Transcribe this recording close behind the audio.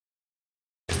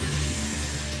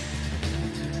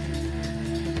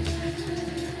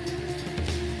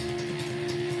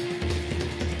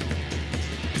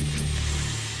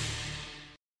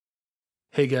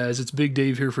Hey guys, it's Big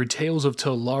Dave here for Tales of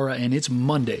Telara, and it's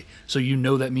Monday, so you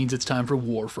know that means it's time for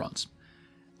Warfronts.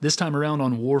 This time around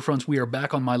on Warfronts, we are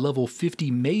back on my level 50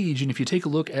 mage, and if you take a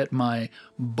look at my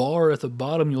bar at the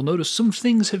bottom, you'll notice some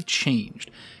things have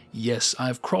changed. Yes,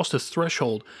 I've crossed a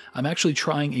threshold. I'm actually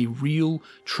trying a real,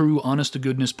 true,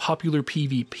 honest-to-goodness popular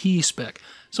PvP spec.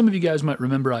 Some of you guys might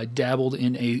remember I dabbled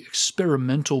in a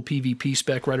experimental PvP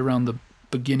spec right around the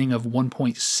beginning of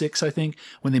 1.6, I think,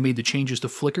 when they made the changes to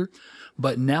Flicker.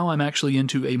 But now I'm actually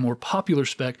into a more popular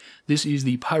spec. This is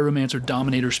the Pyromancer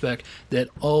Dominator spec that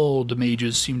all the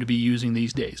mages seem to be using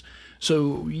these days.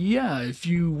 So yeah, if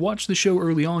you watched the show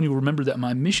early on, you'll remember that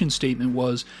my mission statement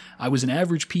was I was an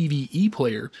average PvE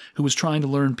player who was trying to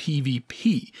learn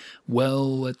PvP.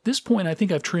 Well, at this point I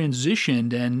think I've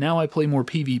transitioned and now I play more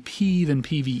PvP than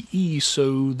PvE,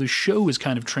 so the show is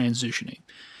kind of transitioning.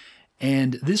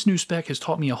 And this new spec has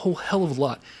taught me a whole hell of a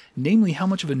lot, namely how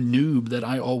much of a noob that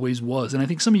I always was. And I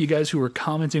think some of you guys who are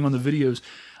commenting on the videos,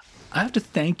 I have to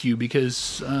thank you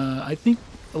because I think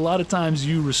a lot of times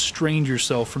you restrained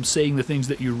yourself from saying the things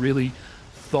that you really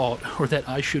thought or that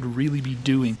I should really be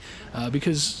doing.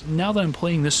 Because now that I'm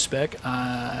playing this spec,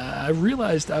 I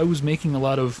realized I was making a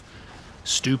lot of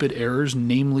stupid errors,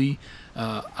 namely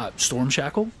Storm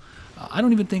Shackle. I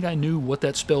don't even think I knew what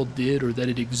that spell did or that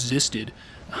it existed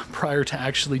prior to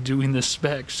actually doing this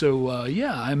spec. So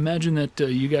yeah, I imagine that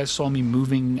you guys saw me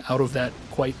moving out of that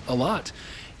quite a lot.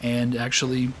 And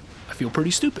actually, I feel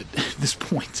pretty stupid at this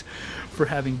point for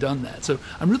having done that. So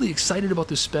I'm really excited about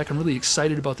this spec. I'm really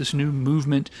excited about this new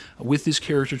movement with this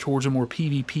character towards a more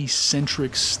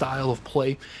PvP-centric style of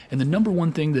play. And the number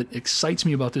one thing that excites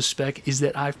me about this spec is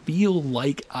that I feel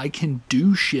like I can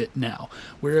do shit now.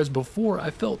 Whereas before, I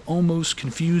felt almost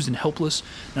confused and helpless,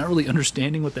 not really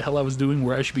understanding what the hell I was doing,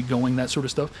 where I should be going, that sort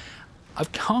of stuff.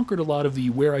 I've conquered a lot of the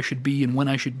where I should be and when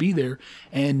I should be there,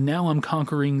 and now I'm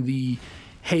conquering the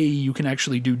hey, you can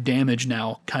actually do damage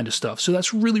now kind of stuff. So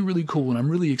that's really, really cool, and I'm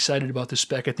really excited about this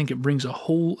spec. I think it brings a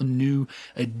whole new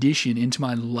addition into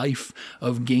my life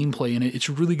of gameplay, and it's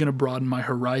really going to broaden my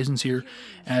horizons here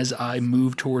as I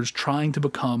move towards trying to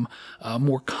become a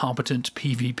more competent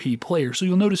PvP player. So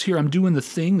you'll notice here I'm doing the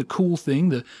thing, the cool thing,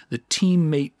 the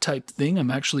teammate type thing. I'm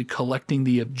actually collecting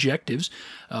the objectives,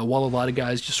 while a lot of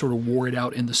guys just sort of war it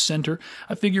out in the center.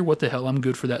 I figure, what the hell, I'm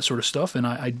good for that sort of stuff, and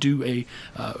I do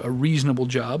a reasonable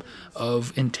job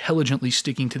of intelligently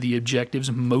sticking to the objectives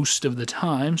most of the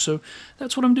time. So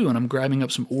that's what I'm doing. I'm grabbing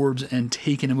up some orbs and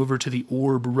taking them over to the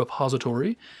orb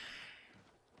repository.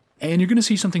 And you're going to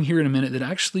see something here in a minute that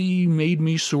actually made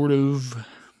me sort of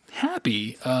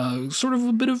happy, sort of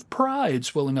a bit of pride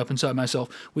swelling up inside myself,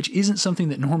 which isn't something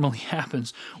that normally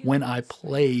happens when I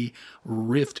play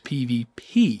Rift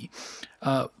PvP.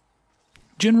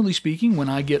 Generally speaking, when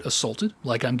I get assaulted,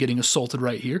 like I'm getting assaulted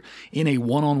right here, in a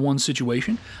one-on-one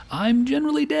situation, I'm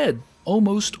generally dead.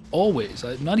 Almost always.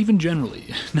 Not even generally.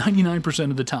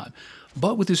 99% of the time.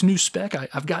 But with this new spec,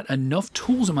 I've got enough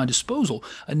tools at my disposal,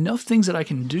 enough things that I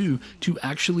can do to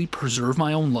actually preserve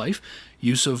my own life.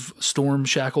 Use of Storm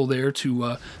Shackle there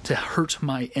to hurt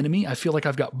my enemy. I feel like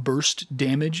I've got burst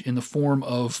damage in the form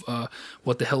of,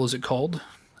 what the hell is it called?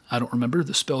 I don't remember,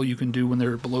 the spell you can do when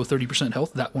they're below 30%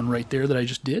 health, that one right there that I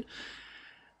just did.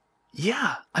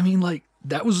 Yeah, I mean, like,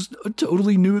 that was a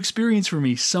totally new experience for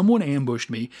me. Someone ambushed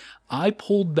me. I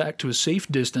pulled back to a safe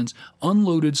distance,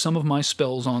 unloaded some of my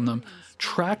spells on them,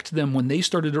 tracked them when they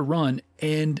started to run,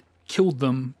 and killed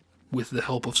them with the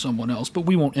help of someone else. But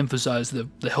we won't emphasize the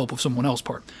help of someone else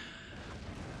part.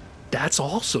 That's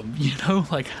awesome, you know,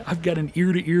 like I've got an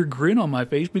ear-to-ear grin on my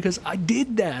face because I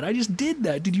did that. I just did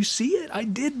that. Did you see it? I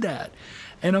did that.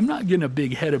 And I'm not getting a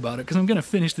big head about it because I'm going to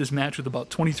finish this match with about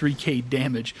 23k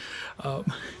damage.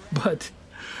 But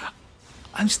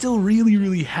I'm still really,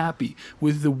 really happy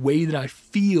with the way that I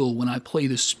feel when I play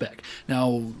this spec.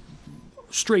 Now,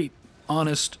 straight,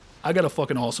 honest, I got a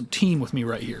fucking awesome team with me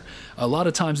right here. A lot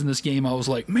of times in this game, I was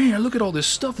like, man, look at all this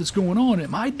stuff that's going on.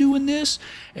 Am I doing this?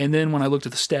 And then when I looked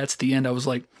at the stats at the end, I was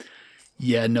like,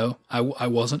 yeah, no, I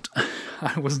wasn't.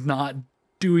 I was not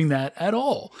doing that at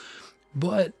all.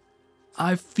 But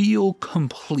I feel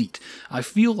complete. I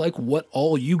feel like what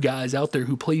all you guys out there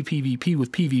who play PvP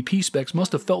with PvP specs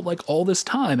must have felt like all this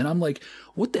time. And I'm like,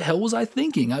 what the hell was I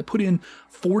thinking? I put in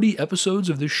 40 episodes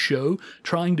of this show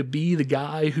trying to be the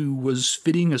guy who was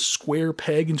fitting a square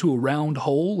peg into a round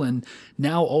hole, and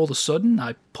now all of a sudden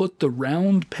I put the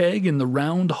round peg in the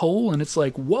round hole, and it's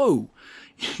like, whoa,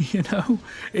 you know,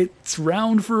 it's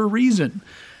round for a reason.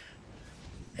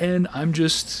 And I'm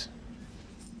just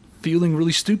feeling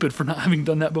really stupid for not having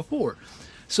done that before.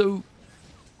 So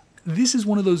this is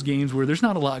one of those games where there's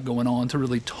not a lot going on to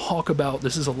really talk about.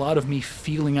 This is a lot of me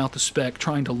feeling out the spec,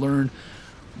 trying to learn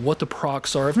what the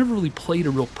procs are. I've never really played a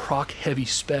real proc-heavy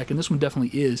spec, and this one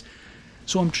definitely is.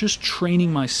 So I'm just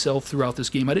training myself throughout this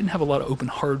game. I didn't have a lot of open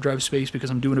hard drive space because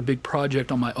I'm doing a big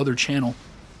project on my other channel,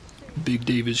 Big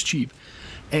Dave is Cheap.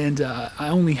 And I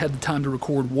only had the time to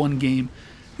record one game.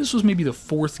 This was maybe the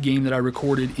 4th game that I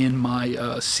recorded in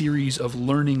my series of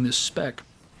learning this spec.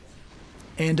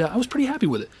 And I was pretty happy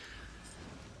with it.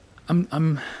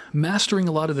 I'm mastering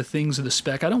a lot of the things of the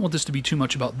spec. I don't want this to be too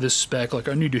much about this spec, like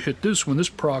I need to hit this one, this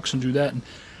procs, and do that. And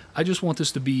I just want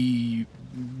this to be,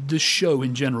 this show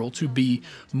in general, to be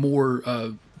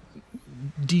more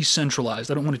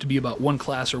decentralized. I don't want it to be about one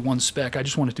class or one spec. I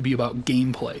just want it to be about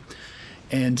gameplay.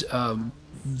 And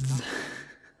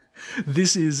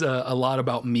this is a lot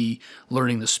about me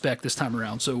learning the spec this time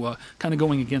around. So kind of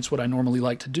going against what I normally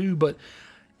like to do, but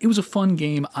it was a fun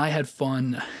game. I had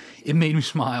fun. It made me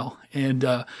smile, and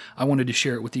I wanted to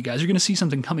share it with you guys. You're going to see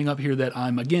something coming up here that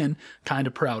I'm, again, kind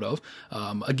of proud of.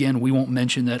 Again, we won't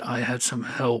mention that I had some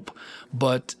help,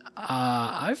 but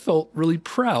I felt really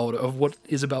proud of what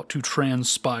is about to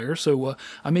transpire. So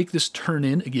I make this turn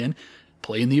in, again,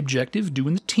 playing the objective,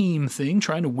 doing the team thing,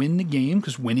 trying to win the game,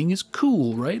 because winning is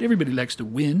cool, right? Everybody likes to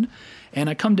win. And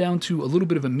I come down to a little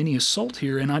bit of a mini assault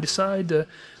here, and I decide I'm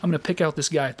going to pick out this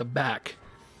guy at the back.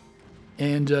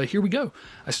 And here we go.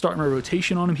 I start my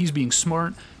rotation on him. He's being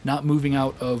smart, not moving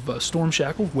out of Storm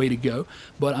Shackle. Way to go.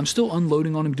 But I'm still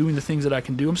unloading on him, doing the things that I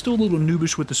can do. I'm still a little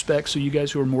noobish with the specs, so you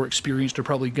guys who are more experienced are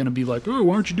probably going to be like, oh,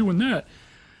 why aren't you doing that?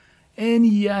 And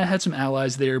yeah, I had some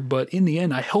allies there, but in the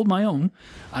end, I held my own.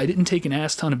 I didn't take an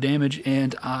ass ton of damage,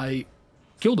 and I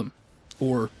killed him.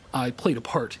 Or I played a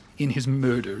part in his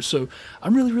murder. So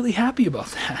I'm really, really happy about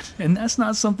that. And that's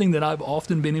not something that I've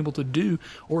often been able to do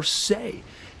or say.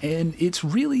 And it's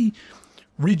really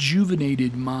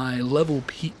rejuvenated my level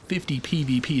 50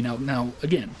 PvP. Now,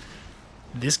 again,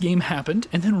 this game happened,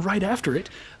 and then right after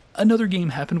it, another game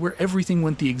happened where everything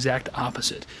went the exact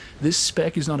opposite. This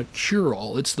spec is not a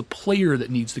cure-all. It's the player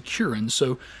that needs the curing.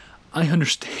 So I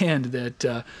understand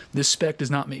that this spec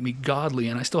does not make me godly,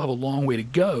 and I still have a long way to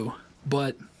go.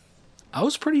 But I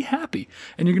was pretty happy.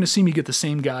 And you're going to see me get the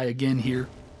same guy again here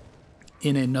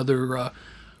in another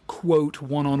quote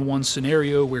one-on-one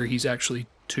scenario where he's actually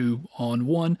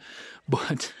 2-on-1.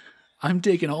 But I'm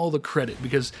taking all the credit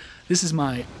because this is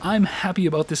my I'm happy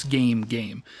about this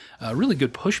game. Really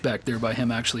good pushback there by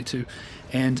him actually too.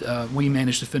 And we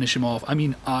managed to finish him off. I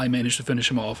mean, I managed to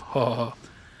finish him off. Ha ha ha.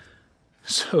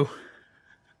 So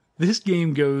this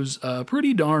game goes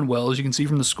pretty darn well, as you can see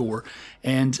from the score.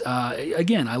 And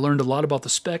again, I learned a lot about the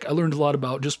spec. I learned a lot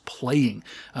about just playing.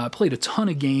 I played a ton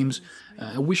of games.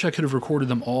 I wish I could have recorded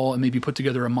them all and maybe put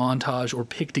together a montage or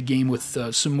picked a game with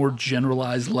some more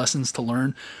generalized lessons to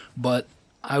learn. But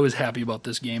I was happy about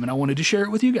this game, and I wanted to share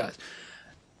it with you guys.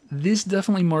 This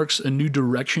definitely marks a new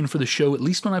direction for the show, at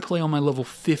least when I play on my level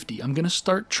 50. I'm going to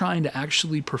start trying to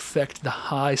actually perfect the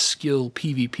high-skill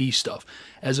PvP stuff,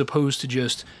 as opposed to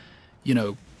just, you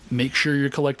know, make sure you're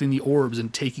collecting the orbs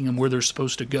and taking them where they're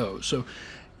supposed to go. So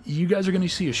you guys are going to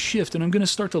see a shift, and I'm going to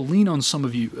start to lean on some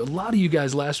of you. A lot of you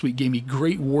guys last week gave me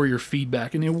great warrior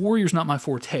feedback, and warrior's not my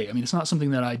forte. I mean, it's not something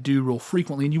that I do real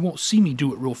frequently, and you won't see me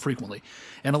do it real frequently.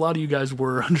 And a lot of you guys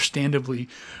were understandably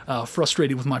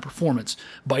frustrated with my performance,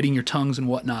 biting your tongues and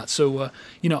whatnot. So,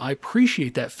 you know, I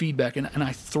appreciate that feedback, and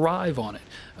I thrive on it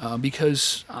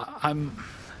because I'm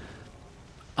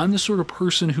the sort of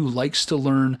person who likes to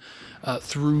learn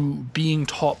through being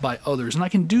taught by others. And I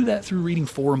can do that through reading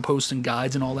forum posts and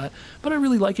guides and all that. But I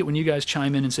really like it when you guys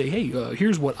chime in and say, hey,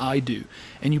 here's what I do.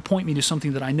 And you point me to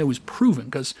something that I know is proven.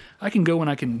 Because I can go and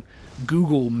I can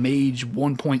Google mage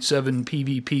 1.7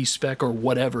 PvP spec or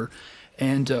whatever.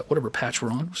 And whatever patch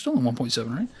we're on. We're still on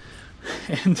 1.7, right?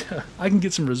 And I can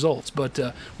get some results. But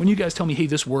when you guys tell me, hey,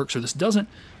 this works or this doesn't,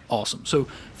 awesome. So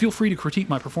feel free to critique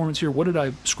my performance here. What did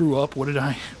I screw up? What did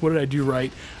I do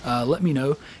right? Let me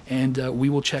know, and we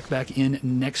will check back in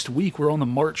next week. We're on the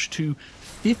march to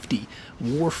 50.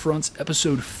 Warfronts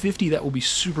episode 50. That will be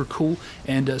super cool.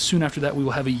 And soon after that, we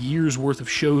will have a year's worth of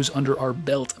shows under our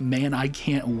belt. Man, I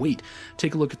can't wait.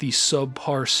 Take a look at these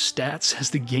subpar stats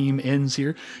as the game ends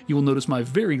here. You will notice my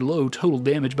very low total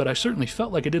damage, but I certainly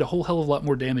felt like I did a whole hell of a lot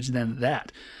more damage than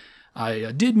that.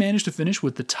 I did manage to finish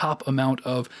with the top amount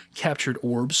of captured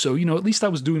orbs, so, you know, at least I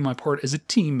was doing my part as a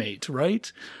teammate,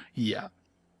 right? Yeah.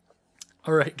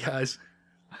 All right, guys.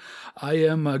 I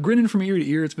am grinning from ear to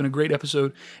ear. It's been a great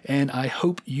episode, and I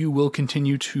hope you will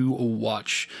continue to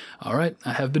watch. All right,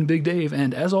 I have been Big Dave,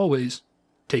 and as always,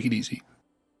 take it easy.